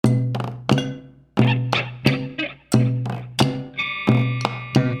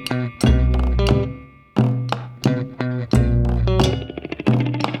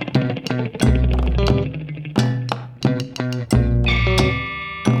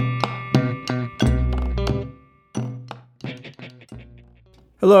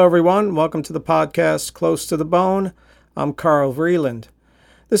Hello, everyone. Welcome to the podcast Close to the Bone. I'm Carl Vreeland.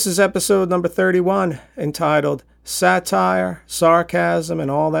 This is episode number 31, entitled Satire, Sarcasm,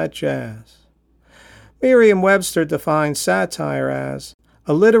 and All That Jazz. Merriam-Webster defines satire as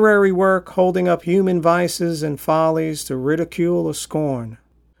a literary work holding up human vices and follies to ridicule or scorn.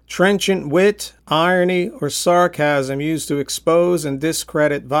 Trenchant wit, irony, or sarcasm used to expose and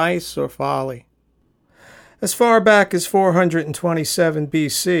discredit vice or folly. As far back as 427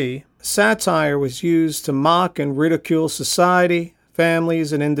 BC, satire was used to mock and ridicule society,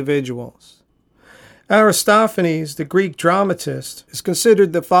 families, and individuals. Aristophanes, the Greek dramatist, is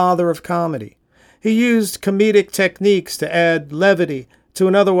considered the father of comedy. He used comedic techniques to add levity to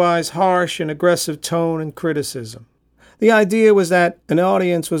an otherwise harsh and aggressive tone and criticism. The idea was that an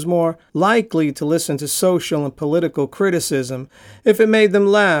audience was more likely to listen to social and political criticism if it made them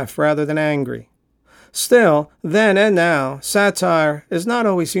laugh rather than angry. Still, then and now, satire is not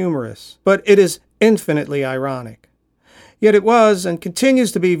always humorous, but it is infinitely ironic. Yet it was and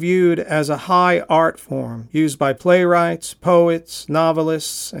continues to be viewed as a high art form used by playwrights, poets,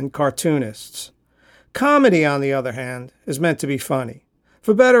 novelists, and cartoonists. Comedy, on the other hand, is meant to be funny.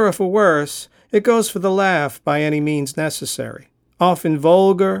 For better or for worse, it goes for the laugh by any means necessary. Often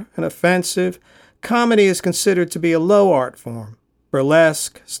vulgar and offensive, comedy is considered to be a low art form.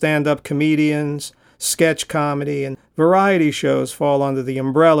 Burlesque, stand-up comedians, sketch comedy, and variety shows fall under the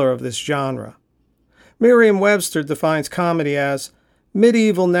umbrella of this genre. Merriam-Webster defines comedy as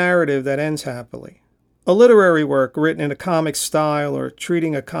medieval narrative that ends happily, a literary work written in a comic style or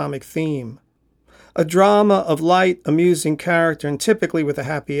treating a comic theme, a drama of light, amusing character and typically with a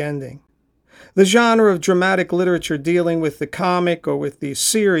happy ending, the genre of dramatic literature dealing with the comic or with the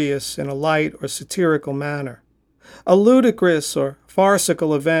serious in a light or satirical manner, a ludicrous or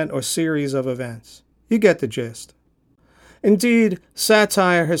farcical event or series of events. You get the gist. Indeed,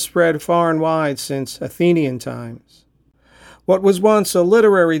 satire has spread far and wide since Athenian times. What was once a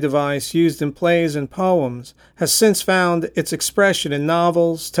literary device used in plays and poems has since found its expression in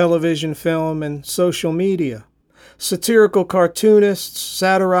novels, television, film, and social media. Satirical cartoonists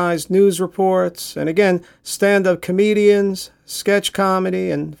satirized news reports, and again, stand-up comedians, sketch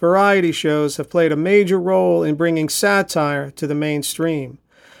comedy, and variety shows have played a major role in bringing satire to the mainstream.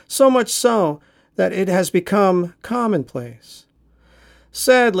 So much so that it has become commonplace.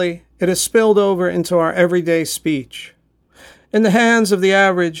 Sadly, it has spilled over into our everyday speech. In the hands of the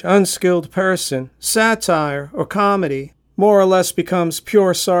average, unskilled person, satire or comedy more or less becomes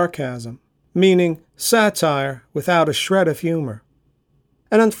pure sarcasm, meaning satire without a shred of humor.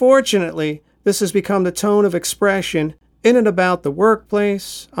 And unfortunately, this has become the tone of expression in and about the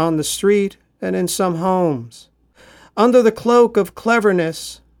workplace, on the street, and in some homes. Under the cloak of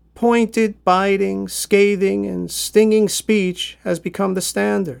cleverness, pointed, biting, scathing, and stinging speech has become the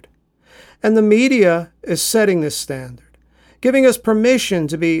standard. And the media is setting this standard, giving us permission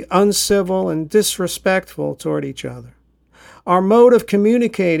to be uncivil and disrespectful toward each other. Our mode of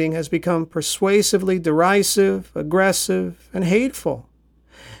communicating has become persuasively derisive, aggressive, and hateful.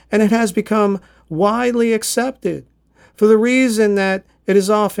 And it has become widely accepted for the reason that it is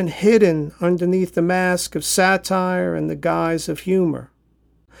often hidden underneath the mask of satire and the guise of humor.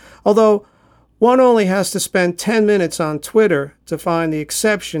 Although one only has to spend 10 minutes on Twitter to find the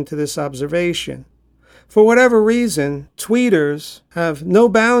exception to this observation. For whatever reason, tweeters have no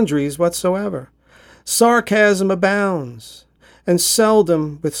boundaries whatsoever. Sarcasm abounds, and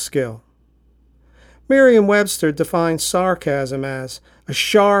seldom with skill. Merriam-Webster defines sarcasm as a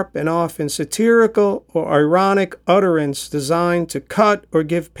sharp and often satirical or ironic utterance designed to cut or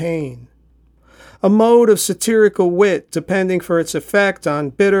give pain. A mode of satirical wit depending for its effect on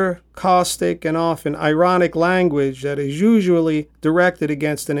bitter, caustic, and often ironic language that is usually directed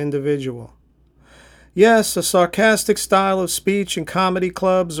against an individual. Yes, a sarcastic style of speech in comedy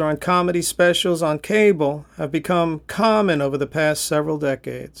clubs or on comedy specials on cable have become common over the past several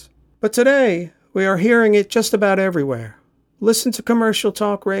decades. But today, we are hearing it just about everywhere. Listen to commercial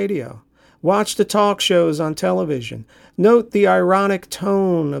talk radio. Watch the talk shows on television. Note the ironic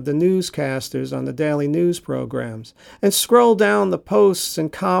tone of the newscasters on the daily news programs. And scroll down the posts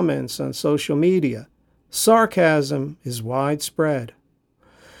and comments on social media. Sarcasm is widespread.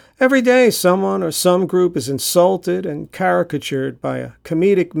 Every day someone or some group is insulted and caricatured by a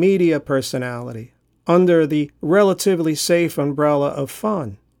comedic media personality under the relatively safe umbrella of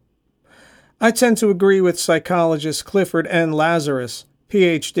fun. I tend to agree with psychologist Clifford N. Lazarus,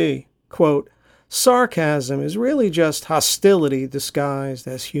 Ph.D., quote, sarcasm is really just hostility disguised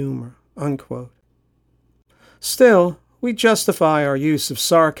as humor, unquote. Still, we justify our use of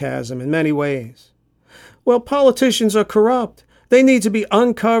sarcasm in many ways. Well, politicians are corrupt. They need to be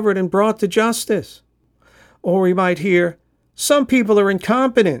uncovered and brought to justice. Or we might hear, some people are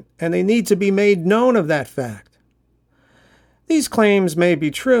incompetent and they need to be made known of that fact. These claims may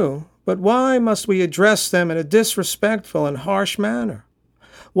be true, but why must we address them in a disrespectful and harsh manner?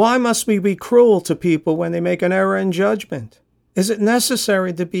 Why must we be cruel to people when they make an error in judgment? Is it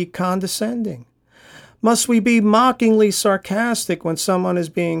necessary to be condescending? Must we be mockingly sarcastic when someone is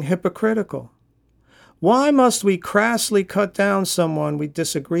being hypocritical? Why must we crassly cut down someone we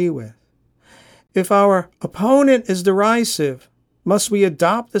disagree with? If our opponent is derisive, must we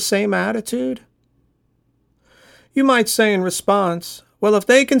adopt the same attitude? You might say in response, well, if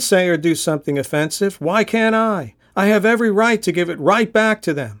they can say or do something offensive, why can't I? I have every right to give it right back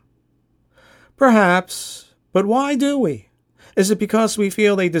to them. Perhaps, but why do we? Is it because we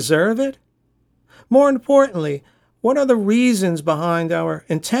feel they deserve it? More importantly, what are the reasons behind our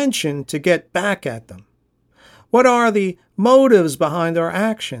intention to get back at them? What are the motives behind our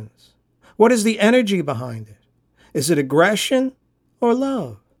actions? What is the energy behind it? Is it aggression or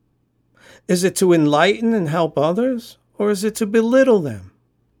love? Is it to enlighten and help others, or is it to belittle them?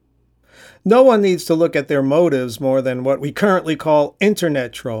 No one needs to look at their motives more than what we currently call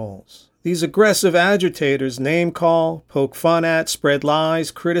internet trolls. These aggressive agitators name call, poke fun at, spread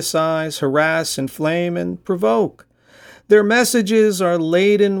lies, criticize, harass, inflame, and provoke. Their messages are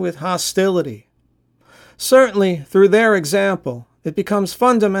laden with hostility. Certainly, through their example, it becomes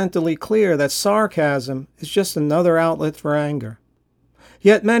fundamentally clear that sarcasm is just another outlet for anger.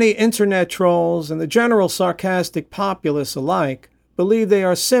 Yet many internet trolls and the general sarcastic populace alike believe they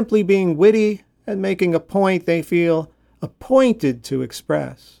are simply being witty and making a point they feel appointed to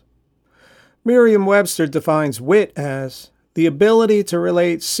express. Merriam-Webster defines wit as the ability to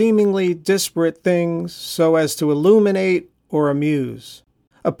relate seemingly disparate things so as to illuminate or amuse,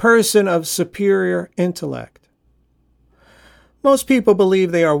 a person of superior intellect. Most people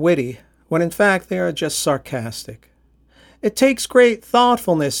believe they are witty, when in fact they are just sarcastic. It takes great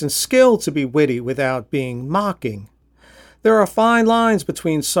thoughtfulness and skill to be witty without being mocking. There are fine lines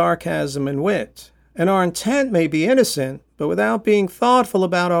between sarcasm and wit, and our intent may be innocent, but without being thoughtful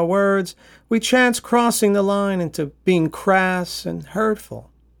about our words, we chance crossing the line into being crass and hurtful.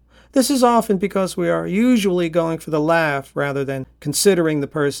 This is often because we are usually going for the laugh rather than considering the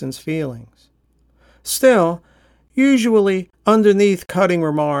person's feelings. Still, usually underneath cutting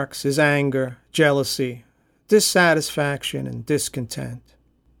remarks is anger, jealousy, dissatisfaction, and discontent.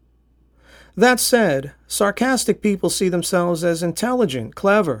 That said, sarcastic people see themselves as intelligent,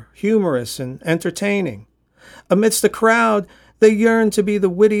 clever, humorous, and entertaining. Amidst the crowd, they yearn to be the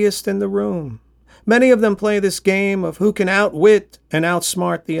wittiest in the room. Many of them play this game of who can outwit and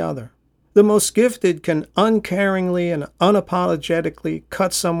outsmart the other. The most gifted can uncaringly and unapologetically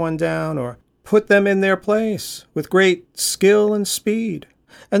cut someone down or put them in their place with great skill and speed.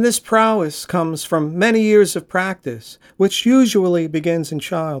 And this prowess comes from many years of practice, which usually begins in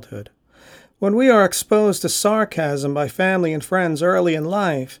childhood. When we are exposed to sarcasm by family and friends early in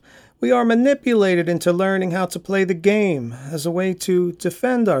life, we are manipulated into learning how to play the game as a way to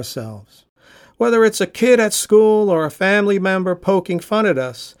defend ourselves. Whether it's a kid at school or a family member poking fun at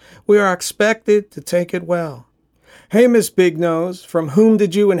us, we are expected to take it well. Hey, Miss Big Nose, from whom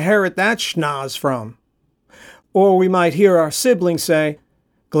did you inherit that schnoz from? Or we might hear our siblings say,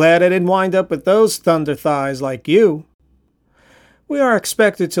 glad I didn't wind up with those thunder thighs like you. We are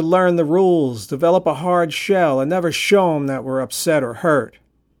expected to learn the rules, develop a hard shell, and never show them that we're upset or hurt.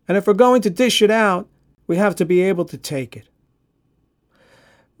 And if we're going to dish it out, we have to be able to take it.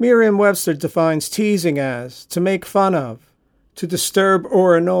 Merriam-Webster defines teasing as to make fun of, to disturb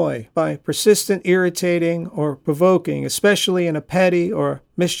or annoy by persistent irritating or provoking, especially in a petty or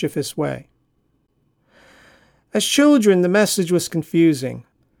mischievous way. As children, the message was confusing.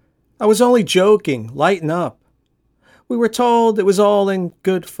 I was only joking, lighten up. We were told it was all in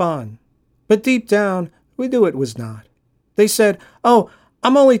good fun, but deep down, we knew it was not. They said, oh,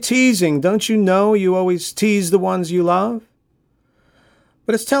 I'm only teasing, don't you know you always tease the ones you love?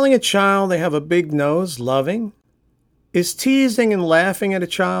 But is telling a child they have a big nose loving? Is teasing and laughing at a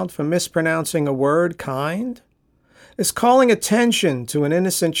child for mispronouncing a word kind? Is calling attention to an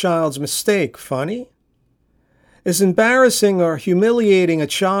innocent child's mistake funny? Is embarrassing or humiliating a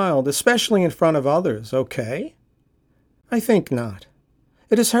child, especially in front of others, okay? I think not.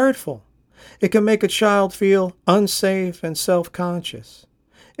 It is hurtful. It can make a child feel unsafe and self-conscious.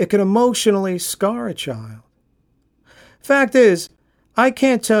 It can emotionally scar a child. Fact is, I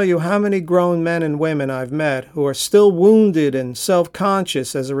can't tell you how many grown men and women I've met who are still wounded and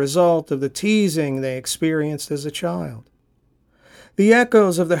self-conscious as a result of the teasing they experienced as a child. The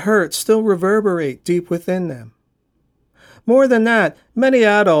echoes of the hurt still reverberate deep within them. More than that, many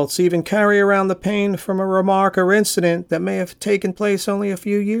adults even carry around the pain from a remark or incident that may have taken place only a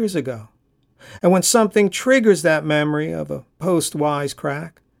few years ago. And when something triggers that memory of a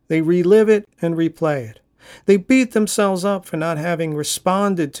post-wisecrack, they relive it and replay it. They beat themselves up for not having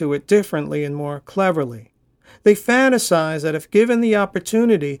responded to it differently and more cleverly. They fantasize that if given the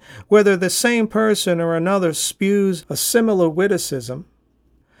opportunity, whether the same person or another spews a similar witticism,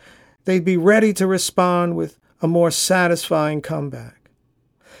 they'd be ready to respond with a more satisfying comeback.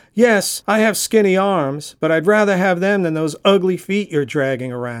 Yes, I have skinny arms, but I'd rather have them than those ugly feet you're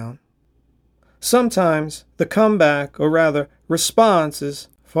dragging around. Sometimes the comeback, or rather response, is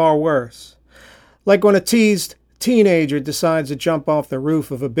far worse. Like when a teased teenager decides to jump off the roof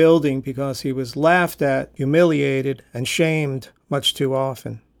of a building because he was laughed at, humiliated, and shamed much too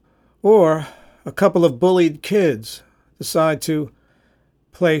often. Or a couple of bullied kids decide to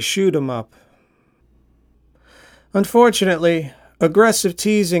play shoot 'em up. Unfortunately, aggressive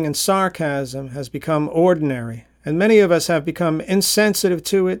teasing and sarcasm has become ordinary, and many of us have become insensitive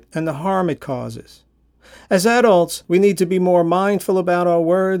to it and the harm it causes. As adults, we need to be more mindful about our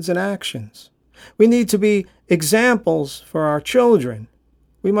words and actions. We need to be examples for our children.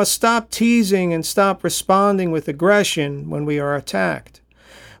 We must stop teasing and stop responding with aggression when we are attacked.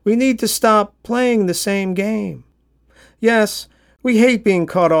 We need to stop playing the same game. Yes, we hate being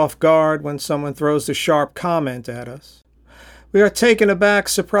caught off guard when someone throws a sharp comment at us. We are taken aback,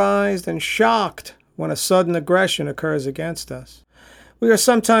 surprised, and shocked when a sudden aggression occurs against us. We are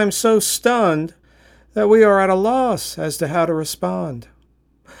sometimes so stunned that we are at a loss as to how to respond.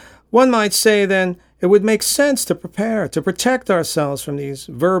 One might say, then, it would make sense to prepare, to protect ourselves from these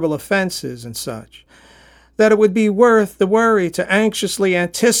verbal offenses and such, that it would be worth the worry to anxiously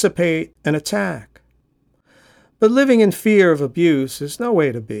anticipate an attack. But living in fear of abuse is no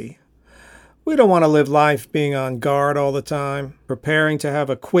way to be. We don't want to live life being on guard all the time, preparing to have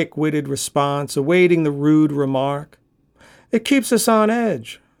a quick-witted response, awaiting the rude remark. It keeps us on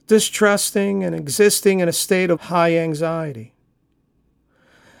edge, distrusting and existing in a state of high anxiety.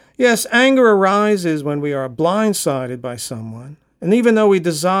 Yes, anger arises when we are blindsided by someone, and even though we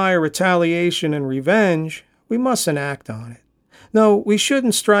desire retaliation and revenge, we mustn't act on it. No, we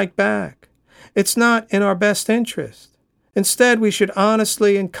shouldn't strike back. It's not in our best interest. Instead, we should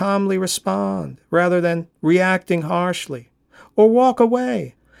honestly and calmly respond, rather than reacting harshly, or walk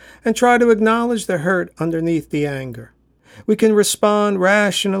away and try to acknowledge the hurt underneath the anger. We can respond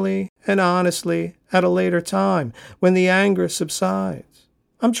rationally and honestly at a later time, when the anger subsides.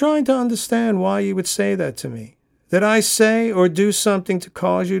 I'm trying to understand why you would say that to me. Did I say or do something to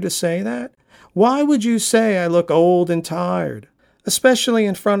cause you to say that? Why would you say I look old and tired, especially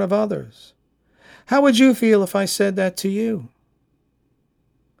in front of others? How would you feel if I said that to you?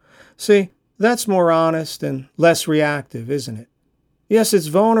 See, that's more honest and less reactive, isn't it? Yes, it's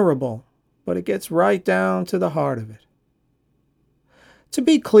vulnerable, but it gets right down to the heart of it. To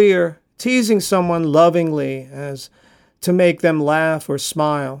be clear, teasing someone lovingly as to make them laugh or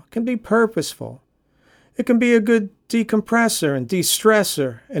smile can be purposeful. It can be a good decompressor and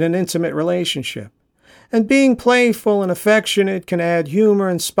de-stressor in an intimate relationship. And being playful and affectionate can add humor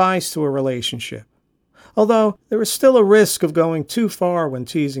and spice to a relationship. Although there is still a risk of going too far when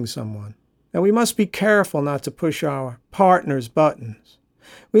teasing someone, and we must be careful not to push our partner's buttons.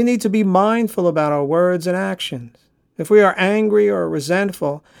 We need to be mindful about our words and actions. If we are angry or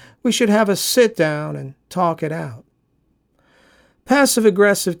resentful, we should have a sit-down and talk it out.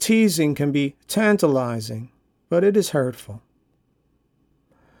 Passive-aggressive teasing can be tantalizing, but it is hurtful.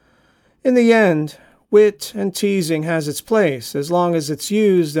 In the end, wit and teasing has its place as long as it's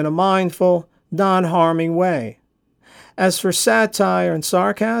used in a mindful, non-harming way. As for satire and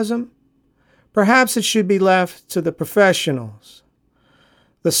sarcasm, perhaps it should be left to the professionals,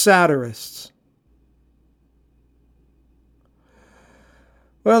 the satirists.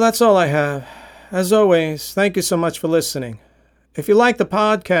 Well, that's all I have. As always, thank you so much for listening. If you like the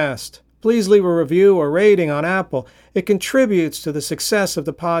podcast, please leave a review or rating on Apple. It contributes to the success of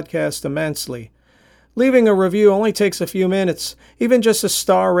the podcast immensely. Leaving a review only takes a few minutes. Even just a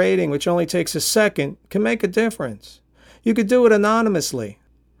star rating, which only takes a second, can make a difference. You could do it anonymously.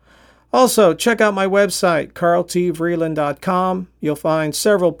 Also, check out my website, carltvreeland.com. You'll find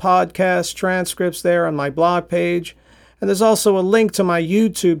several podcast transcripts there on my blog page. And there's also a link to my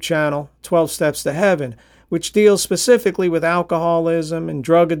YouTube channel, 12 Steps to Heaven, which deals specifically with alcoholism and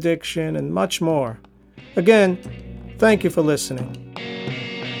drug addiction and much more. Again, thank you for listening.